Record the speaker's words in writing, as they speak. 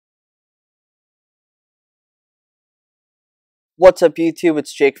What's up YouTube,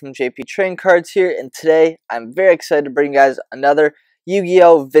 it's Jake from JP Trading Cards here, and today I'm very excited to bring you guys another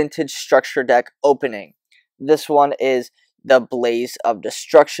Yu-Gi-Oh! Vintage Structure Deck opening. This one is the Blaze of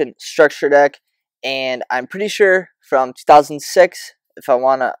Destruction Structure Deck, and I'm pretty sure from 2006, if I'm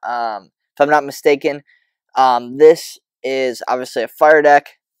not mistaken. This is obviously a fire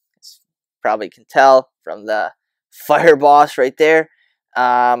deck. Probably can tell from the fire boss right there.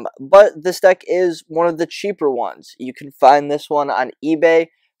 But this deck is one of the cheaper ones. You can find this one on eBay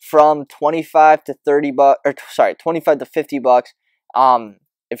from 25 to 30 bucks, or sorry, 25 to 50 bucks.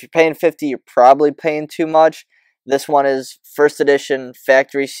 If you're paying 50, you're probably paying too much. This one is first edition,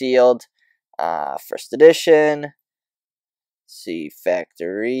 factory sealed. First edition. See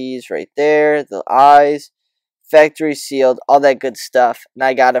factories right there, the eyes, factory sealed, all that good stuff. And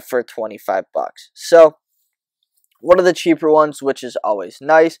I got it for 25 bucks. So one of the cheaper ones, which is always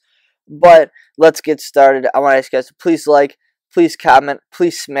nice. But let's get started. I want to ask you guys to please like, please comment,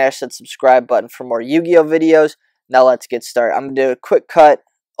 please smash that subscribe button for more Yu-Gi-Oh videos. Now let's get started. I'm going to do a quick cut,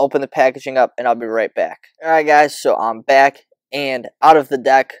 open the packaging up, and I'll be right back. Alright guys, so I'm back, and out of the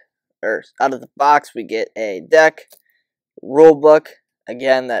deck, or out of the box, we get a deck, rule book.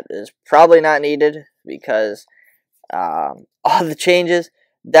 Again, that is probably not needed because all the changes,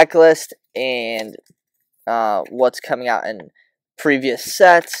 deck list, and what's coming out in previous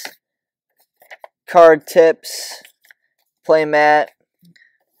sets, card tips, playmat,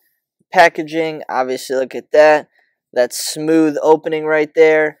 packaging. Obviously, look at that. That smooth opening right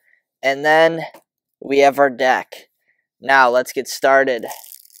there. And then we have our deck. Now, let's get started.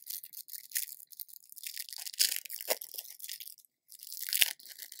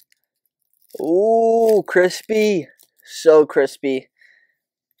 Ooh, crispy. So crispy.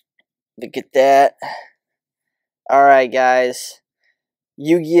 Look at that. Alright guys,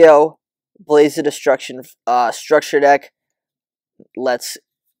 Yu-Gi-Oh! Blaze of Destruction Structure Deck. Let's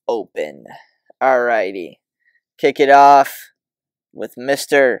open. Alrighty. Kick it off with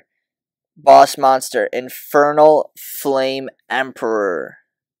Mr. Boss Monster, Infernal Flame Emperor.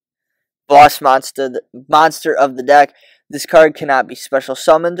 Boss Monster of the deck. This card cannot be special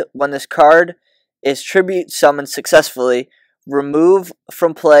summoned. When this card is tribute summoned successfully, remove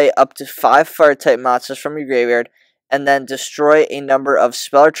from play up to 5 fire-type monsters from your graveyard, and then destroy a number of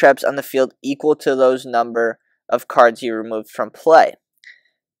spell or traps on the field equal to those number of cards you removed from play.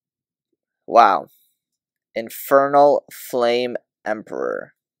 Wow. Infernal Flame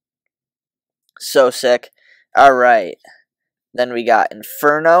Emperor. So sick. Alright. Then we got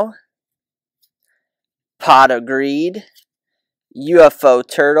Inferno, Pot of Greed, UFO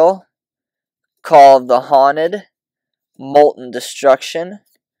Turtle, Call of the Haunted, Molten Destruction,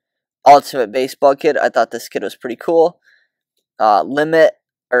 Ultimate Baseball Kid. I thought this kid was pretty cool. Level Limit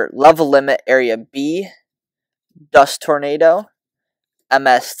Area B, Dust Tornado,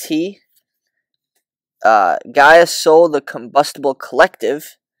 MST, Gaia Soul the Combustible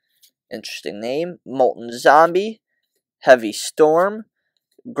Collective, interesting name, Molten Zombie, Heavy Storm,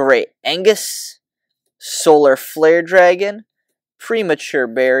 Great Angus, Solar Flare Dragon, Premature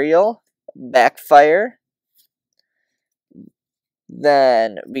Burial, Backfire.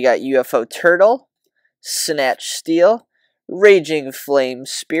 Then we got UFO Turtle, Snatch Steel, Raging Flame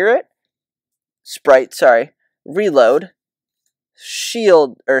Sprite, Reload,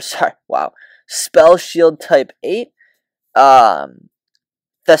 Spell Shield Type 8, Thestalos,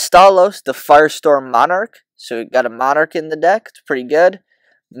 the Firestorm Monarch, so we got a Monarch in the deck, it's pretty good,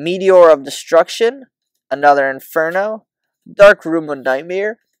 Meteor of Destruction, another Inferno, Dark Room of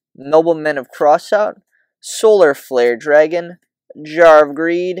Nightmare, Nobleman of Crossout, Solar Flare Dragon, Jar of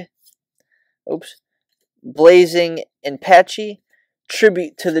Greed, Blazing Apache,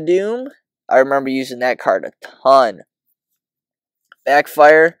 Tribute to the Doom. I remember using that card a ton.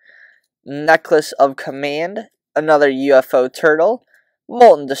 Backfire, Necklace of Command, another UFO Turtle,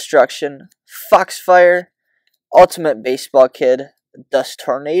 Molten Destruction, Foxfire, Ultimate Baseball Kid, Dust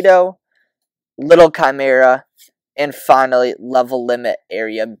Tornado, Little Chimera, and finally Level Limit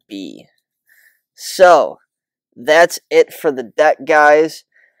Area B. So that's it for the deck, guys.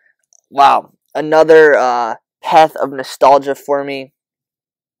 Wow, another path of nostalgia for me.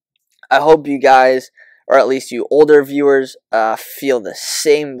 I hope you guys, or at least you older viewers, feel the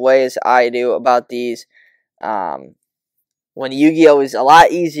same way as I do about these. When Yu-Gi-Oh! Was a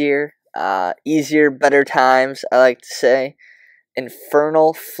lot easier, better times, I like to say.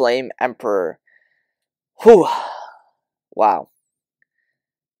 Infernal Flame Emperor. Whew. Wow.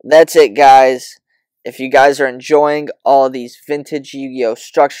 That's it, guys. If you guys are enjoying all of these vintage Yu-Gi-Oh!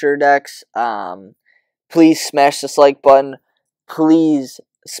 Structure decks, please smash this like button. Please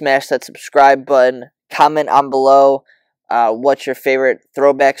smash that subscribe button. Comment on below what your favorite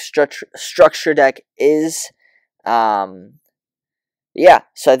throwback structure deck is. Yeah,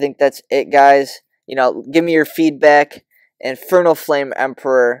 so I think that's it, guys. You know, give me your feedback. Infernal Flame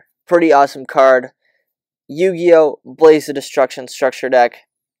Emperor, pretty awesome card. Yu-Gi-Oh! Blaze of Destruction structure deck.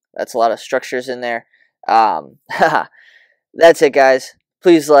 That's a lot of structures in there. That's it, guys.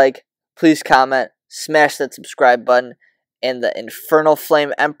 Please like, please comment, smash that subscribe button, and the Infernal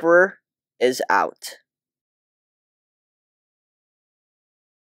Flame Emperor is out.